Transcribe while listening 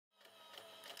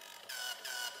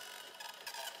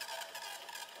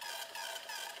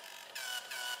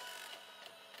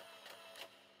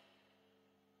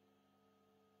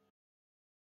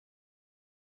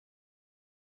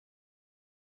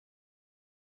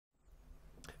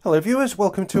Hello viewers,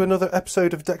 welcome to another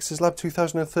episode of Dexter's Lab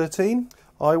 2013.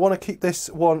 I want to keep this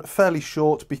one fairly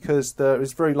short because there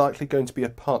is very likely going to be a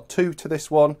part 2 to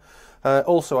this one.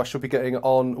 Also, I shall be getting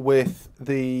on with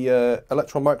the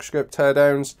electron microscope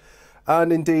teardowns,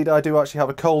 and indeed I do actually have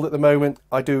a cold at the moment.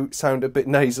 I do sound a bit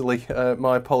nasally,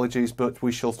 my apologies, but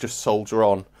we shall just soldier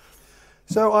on.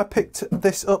 So I picked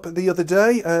this up the other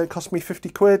day. It cost me 50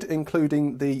 quid,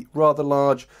 including the rather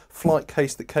large flight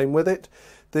case that came with it.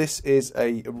 This is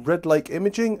a RedLake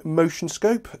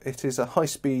MotionScope. It is a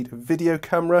high-speed video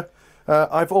camera.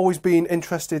 I've always been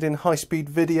interested in high-speed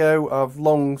video. I've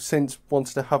long since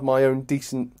wanted to have my own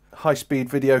decent high-speed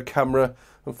video camera.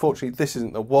 Unfortunately, this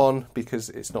isn't the one because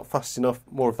it's not fast enough.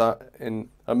 More of that in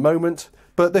a moment.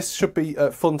 But this should be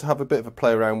fun to have a bit of a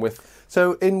play around with.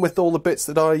 So in with all the bits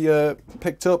that I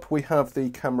picked up, we have the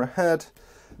camera head.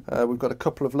 We've got a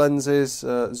couple of lenses,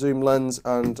 zoom lens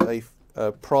and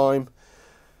a prime.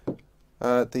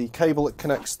 The cable that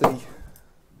connects the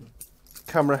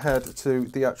camera head to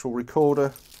the actual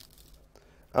recorder,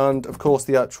 and of course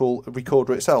the actual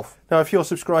recorder itself. Now if you're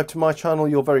subscribed to my channel,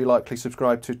 you're very likely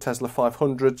subscribed to Tesla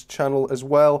 500's channel as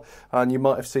well, and you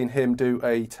might have seen him do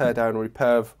a teardown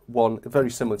repair of one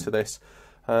very similar to this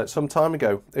some time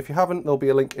ago. If you haven't, there'll be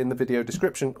a link in the video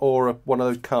description, or one of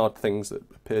those card things that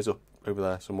appears up over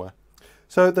there somewhere.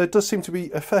 So there does seem to be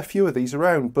a fair few of these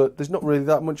around, but there's not really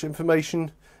that much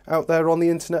information out there on the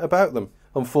internet about them,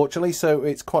 unfortunately, so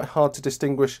it's quite hard to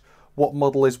distinguish what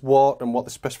model is what and what the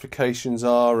specifications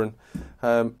are, and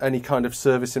any kind of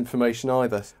service information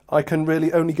either. I can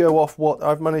really only go off what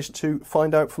I've managed to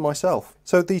find out for myself.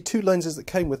 So the two lenses that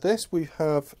came with this, we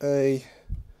have a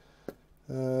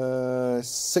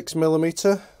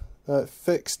 6mm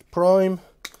fixed prime,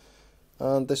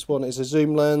 and this one is a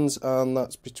zoom lens, and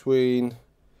that's between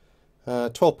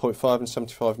 12.5 and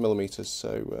 75mm.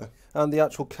 So and the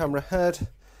actual camera head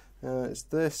is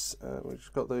this. We've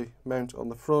got the mount on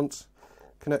the front,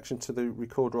 connection to the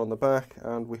recorder on the back,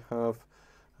 and we have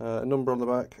a number on the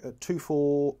back,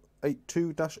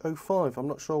 2482-05. I'm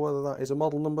not sure whether that is a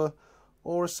model number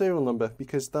or a serial number,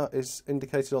 because that is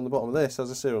indicated on the bottom of this as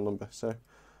a serial number. So I'm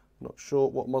not sure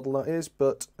what model that is,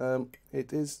 but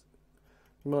it is.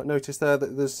 You might notice there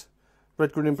that there's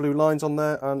red, green and blue lines on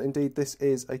there, and indeed this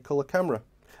is a colour camera.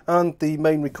 And the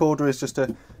main recorder is just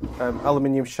a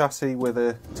aluminium chassis with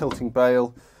a tilting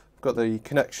bail. We've got the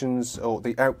connections, or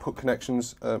the output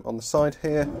connections, on the side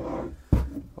here.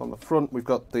 On the front we've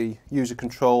got the user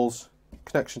controls,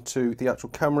 connection to the actual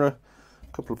camera, a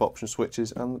couple of option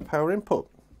switches and the power input.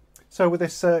 So with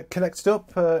this connected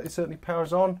up, it certainly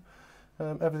powers on.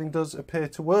 Everything does appear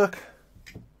to work.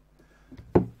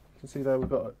 You can see there we've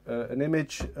got an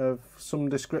image of some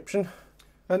description.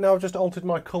 And now I've just altered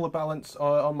my colour balance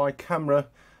on my camera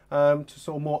to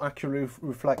sort of more accurately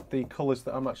reflect the colours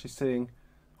that I'm actually seeing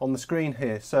on the screen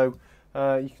here. So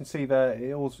you can see there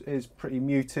it all is pretty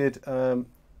muted.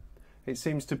 It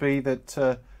seems to be that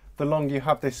the longer you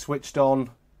have this switched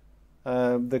on,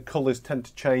 the colours tend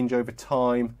to change over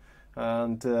time,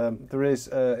 and there is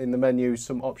in the menu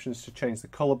some options to change the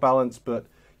colour balance, but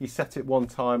you set it one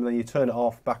time and then you turn it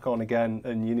off, back on again,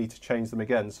 and you need to change them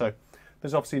again. So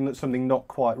there's obviously something not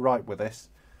quite right with this.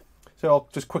 So I'll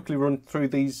just quickly run through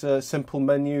these simple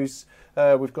menus.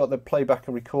 We've got the playback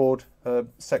and record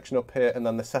section up here, and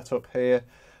then the setup here.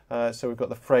 So we've got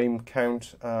the frame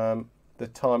count, the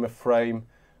timer frame,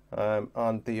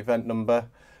 and the event number.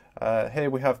 Here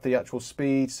we have the actual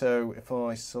speed. So if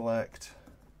I select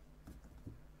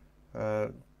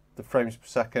the frames per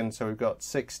second, so we've got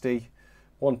 60,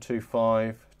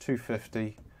 125,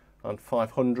 250 and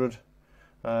 500.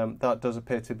 That does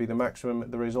appear to be the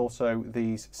maximum. There is also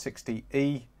these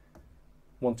 60E,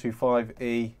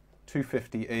 125E,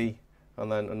 250E,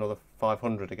 and then another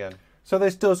 500 again. So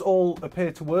this does all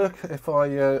appear to work. If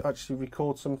I actually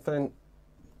record something,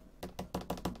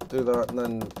 do that and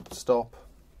then stop,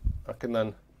 I can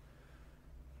then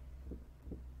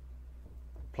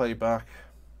play back.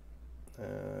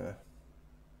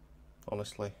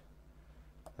 Honestly,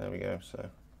 there we go. So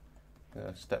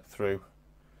step through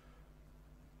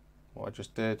what I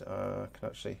just did. I can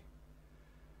actually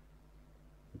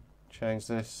change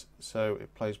this so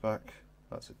it plays back.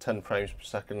 That's at 10 frames per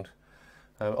second.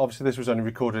 Obviously this was only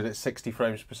recorded at 60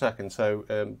 frames per second, so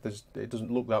it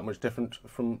doesn't look that much different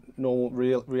from normal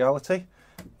reality.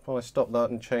 If I stop that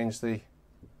and change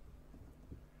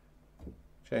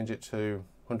it to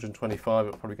 125,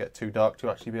 it'll probably get too dark to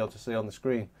actually be able to see on the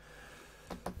screen.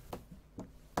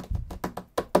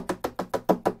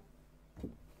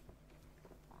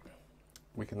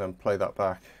 We can then play that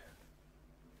back.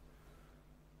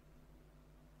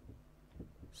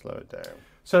 slow it down.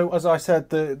 So as I said,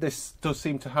 this does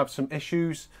seem to have some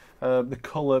issues, the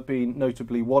colour being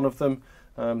notably one of them.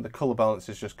 The colour balance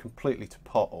is just completely to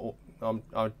pot.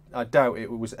 I doubt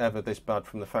it was ever this bad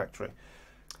from the factory.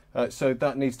 So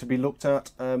that needs to be looked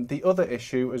at. The other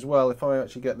issue as well, if I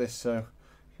actually get this so you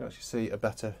can actually see a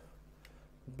better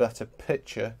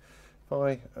picture, if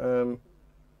I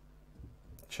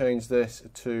change this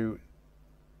to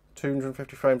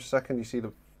 250 frames a second, you see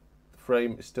the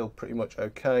frame is still pretty much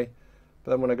okay.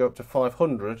 But then when I go up to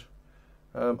 500,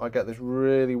 I get this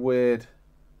really weird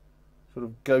sort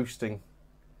of ghosting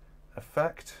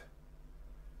effect.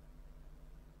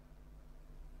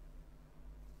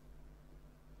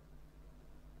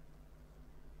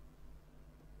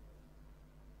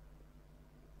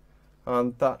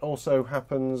 And that also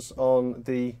happens on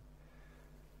the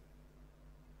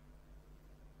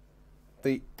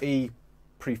E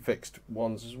prefixed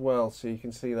ones as well. So you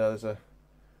can see there's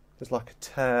like a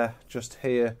tear just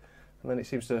here, and then it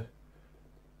seems to,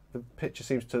 the picture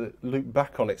seems to loop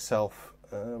back on itself.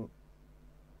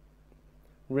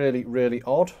 Really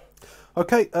odd.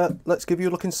 Okay, let's give you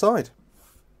a look inside.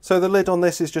 So the lid on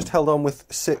this is just held on with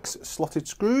 6 slotted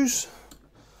screws.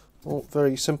 All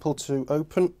very simple to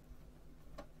open.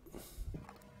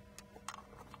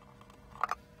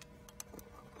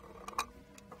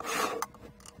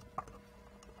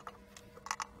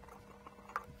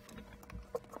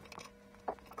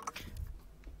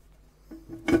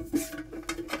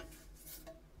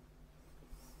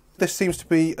 This seems to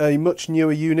be a much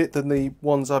newer unit than the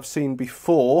ones I've seen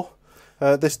before.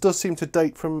 This does seem to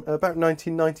date from about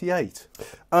 1998.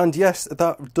 And yes,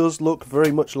 that does look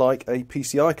very much like a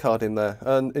PCI card in there,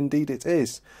 and indeed it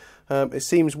is. It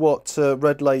seems what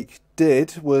RedLake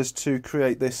did was to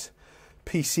create this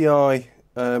PCI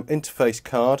interface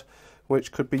card,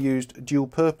 which could be used dual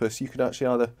purpose. You could actually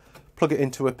either plug it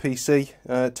into a PC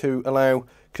to allow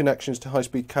connections to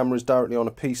high-speed cameras directly on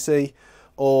a PC,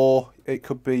 or it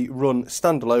could be run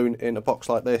standalone in a box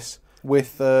like this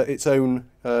with its own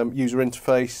user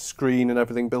interface, screen and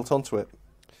everything built onto it.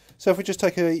 So if we just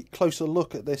take a closer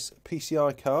look at this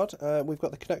PCI card, we've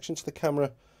got the connection to the camera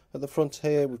at the front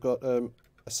here. We've got a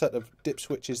set of dip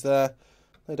switches there.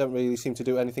 They don't really seem to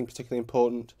do anything particularly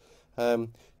important.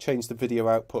 Change the video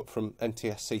output from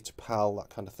NTSC to PAL, that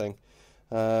kind of thing.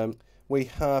 We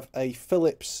have a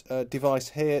Philips device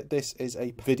here. This is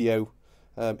a video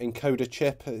encoder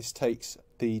chip. This takes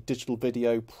the digital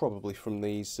video probably from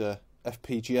these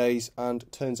FPGAs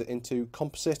and turns it into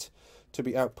composite to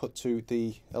be output to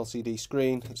the LCD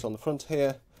screen that's on the front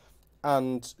here,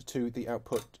 and to the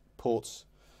output ports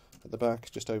at the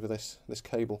back just over this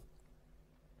cable.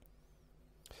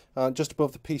 Just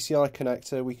above the PCI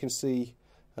connector we can see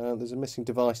there's a missing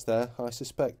device there. I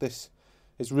suspect this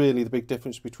is really the big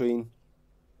difference between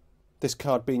this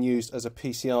card being used as a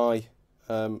PCI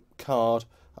card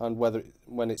and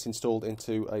when it's installed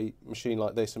into a machine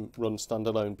like this and run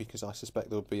standalone, because I suspect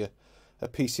there would be a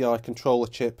PCI controller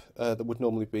chip that would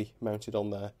normally be mounted on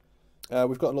there.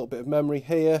 We've got a little bit of memory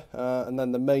here, and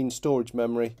then the main storage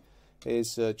memory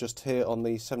is just here on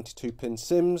the 72-pin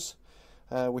SIMs.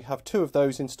 We have 2 of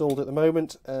those installed at the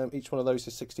moment. Each one of those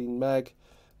is 16 meg.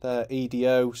 They're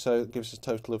EDO, so it gives us a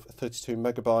total of 32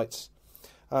 megabytes.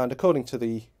 And according to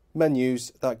the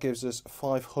menus, that gives us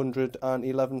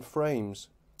 511 frames.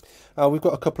 We've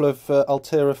got a couple of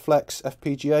Altera Flex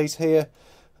FPGAs here,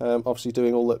 obviously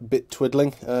doing all that bit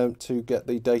twiddling to get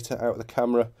the data out of the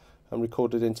camera and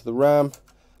recorded into the RAM.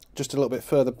 Just a little bit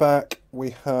further back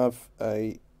we have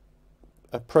a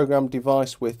program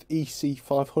device with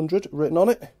EC500 written on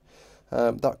it.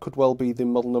 That could well be the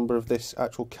model number of this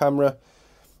actual camera.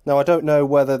 Now I don't know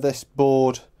whether this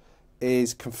board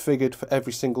is configured for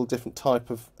every single different type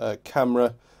of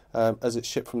camera as it's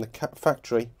shipped from the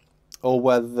factory, or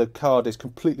whether the card is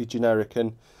completely generic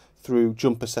and through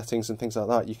jumper settings and things like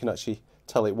that you can actually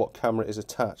tell it what camera is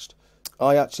attached.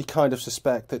 I actually kind of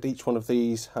suspect that each one of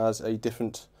these has a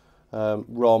different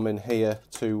ROM in here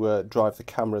to drive the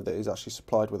camera that is actually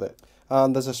supplied with it.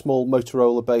 And there's a small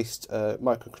Motorola based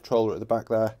microcontroller at the back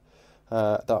there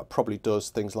that probably does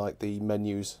things like the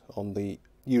menus on the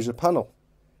user panel.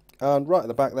 And right at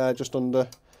the back there, just under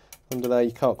there,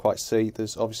 you can't quite see,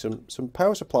 there's obviously some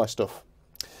power supply stuff.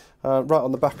 Right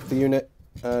on the back of the unit,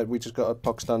 we just got a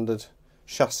bog standard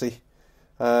chassis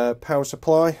power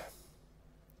supply,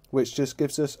 which just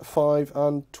gives us 5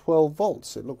 and 12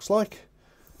 volts, it looks like.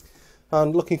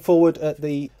 And looking forward at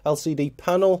the LCD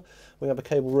panel, we have a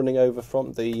cable running over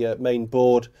from the main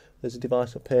board. There's a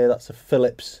device up here, that's a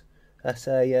Philips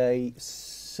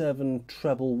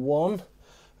SAA711.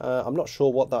 I'm not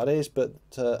sure what that is, but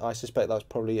I suspect that's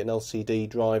probably an LCD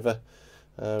driver.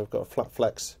 We've got a flat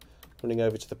flex running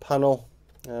over to the panel.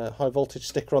 High voltage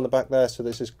sticker on the back there, so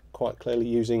this is quite clearly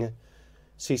using a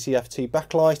CCFT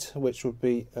backlight, which would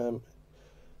be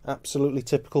absolutely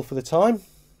typical for the time.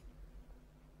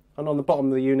 And on the bottom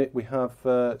of the unit we have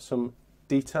some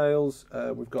details.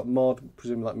 We've got mod,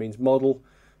 presumably that means model,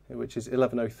 which is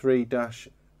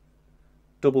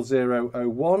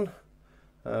 1103-0001.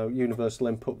 Universal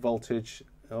input voltage,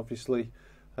 obviously.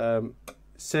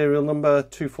 Serial number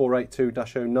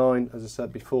 2482-09, as I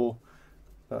said before.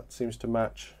 That seems to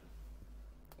match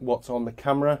what's on the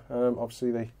camera.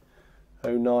 Obviously the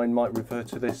 09 might refer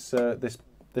to this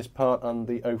this part, and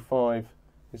the 05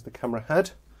 is the camera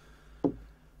head.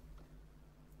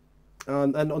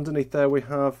 And then underneath there we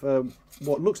have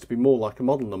what looks to be more like a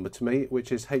model number to me,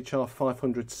 which is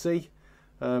HR500C,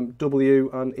 W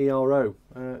and ERO.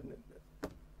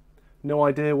 No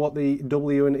idea what the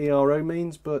W and ERO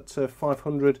means, but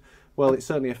 500, well, it's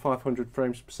certainly a 500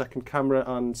 frames per second camera,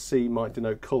 and C might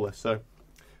denote colour. So,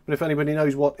 but if anybody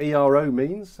knows what ERO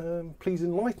means, please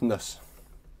enlighten us.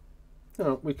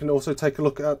 Now, we can also take a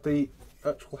look at the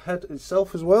actual head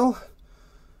itself as well.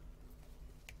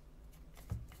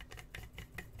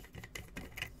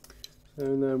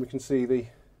 And then we can see the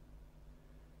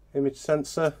image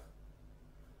sensor.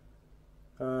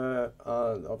 And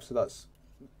obviously that's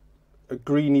a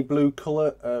greeny blue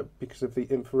colour because of the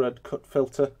infrared cut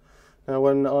filter. Now,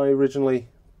 when I originally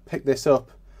picked this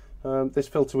up, this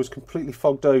filter was completely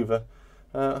fogged over.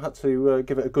 I had to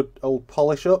give it a good old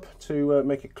polish up to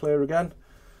make it clear again.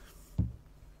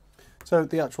 So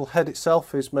the actual head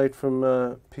itself is made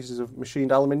from pieces of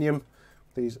machined aluminium.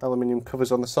 These aluminium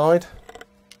covers on the side.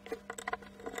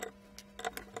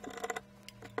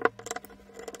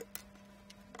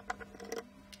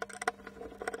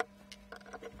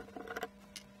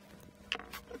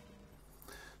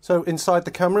 So inside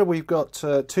the camera we've got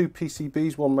two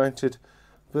PCBs, one mounted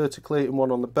vertically and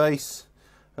one on the base.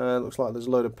 Looks like there's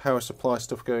a load of power supply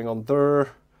stuff going on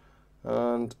there,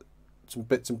 and some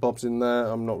bits and bobs in there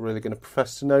I'm not really going to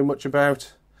profess to know much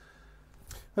about.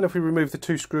 And if we remove the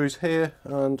two screws here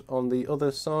and on the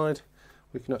other side,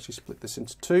 we can actually split this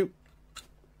into two.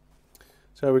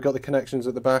 So we've got the connections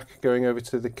at the back going over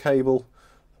to the cable,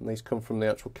 and these come from the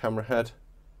actual camera head.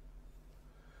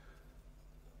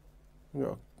 We've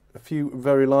got a few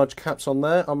very large caps on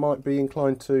there. I might be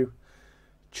inclined to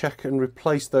check and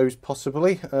replace those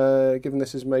possibly, given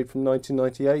this is made from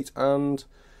 1998 and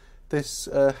this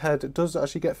head does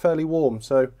actually get fairly warm,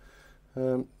 so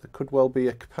there could well be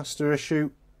a capacitor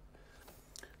issue.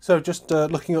 So just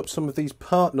looking up some of these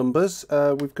part numbers,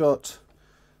 we've got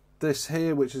this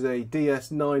here, which is a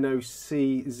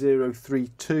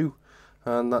DS90C032,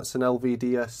 and that's an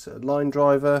Lvds line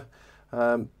driver.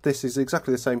 This is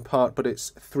exactly the same part, but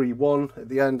it's 3.1 at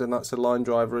the end, and that's a line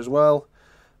driver as well.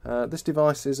 This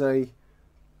device is a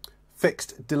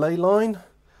fixed delay line,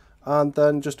 and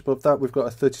then just above that we've got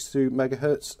a 32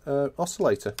 megahertz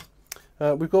oscillator.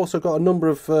 We've also got a number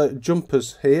of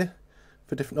jumpers here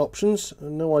for different options.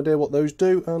 No idea what those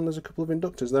do, and there's a couple of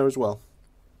inductors there as well.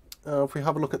 If we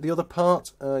have a look at the other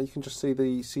part, you can just see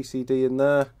the CCD in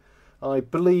there. I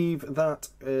believe that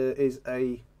is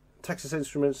a Texas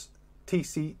Instruments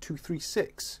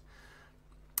TC236,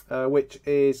 which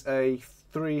is a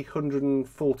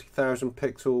 340,000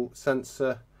 pixel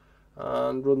sensor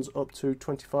and runs up to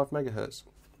 25 megahertz.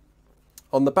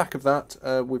 On the back of that,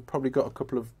 we've probably got a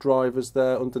couple of drivers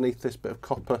there underneath this bit of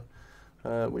copper,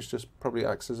 which just probably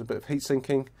acts as a bit of heat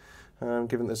sinking,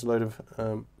 given there's a load of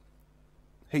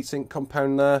heatsink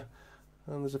compound there,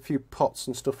 and there's a few pots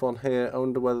and stuff on here. I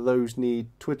wonder whether those need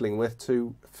twiddling with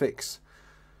to fix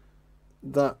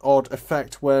that odd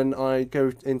effect when I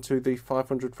go into the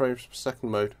 500 frames per second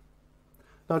mode.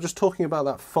 Now, just talking about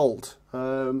that fault,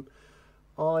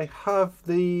 I have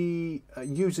the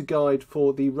user guide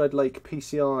for the RedLake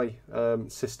Pci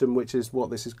system, which is what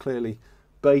this is clearly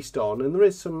based on, and there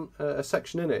is a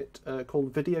section in it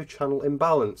called Video Channel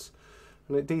Imbalance,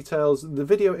 and it details the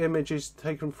video image is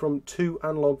taken from two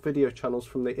analog video channels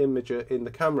from the imager in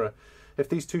the camera. If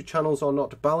these two channels are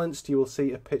not balanced, you will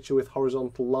see a picture with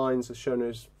horizontal lines as shown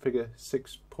as figure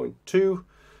 6.2.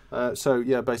 So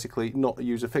yeah, basically not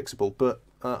user fixable, but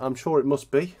I'm sure it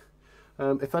must be.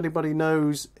 If anybody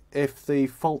knows if the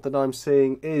fault that I'm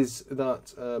seeing is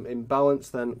that imbalance,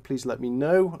 then please let me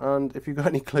know, and if you've got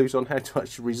any clues on how to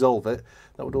actually resolve it,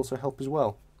 that would also help as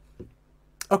well.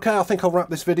 Okay, I think I'll wrap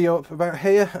this video up about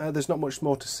here. There's not much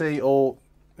more to see or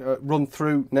run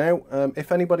through now.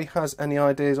 If anybody has any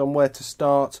ideas on where to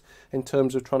start in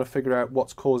terms of trying to figure out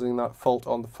what's causing that fault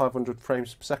on the 500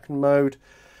 frames per second mode,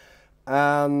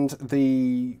 and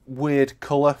the weird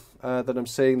colour that I'm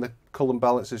seeing, the column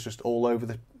balance is just all over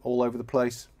the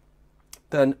place,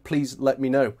 then please let me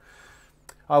know.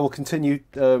 I will continue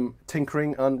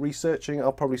tinkering and researching.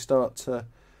 I'll probably start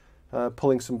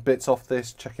pulling some bits off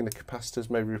this, checking the capacitors,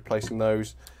 maybe replacing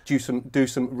those, do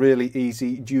some really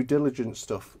easy due diligence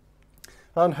stuff,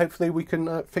 and hopefully we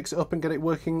can fix it up and get it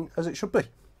working as it should be.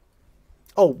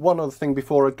 Oh, one other thing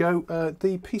before I go,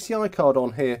 the PCI card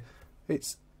on here,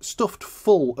 it's stuffed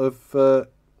full of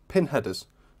pin headers.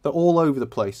 They're all over the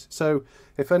place. So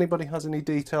if anybody has any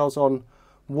details on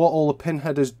what all the pin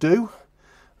headers do,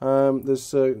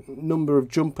 there's a number of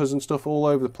jumpers and stuff all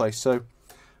over the place. So,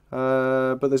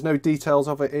 but there's no details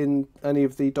of it in any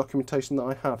of the documentation that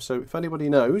I have. So if anybody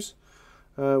knows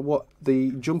what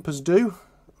the jumpers do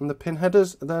and the pin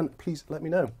headers, then please let me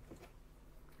know.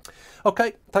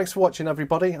 Okay, thanks for watching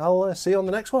everybody. I'll see you on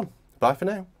the next one. Bye for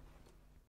now.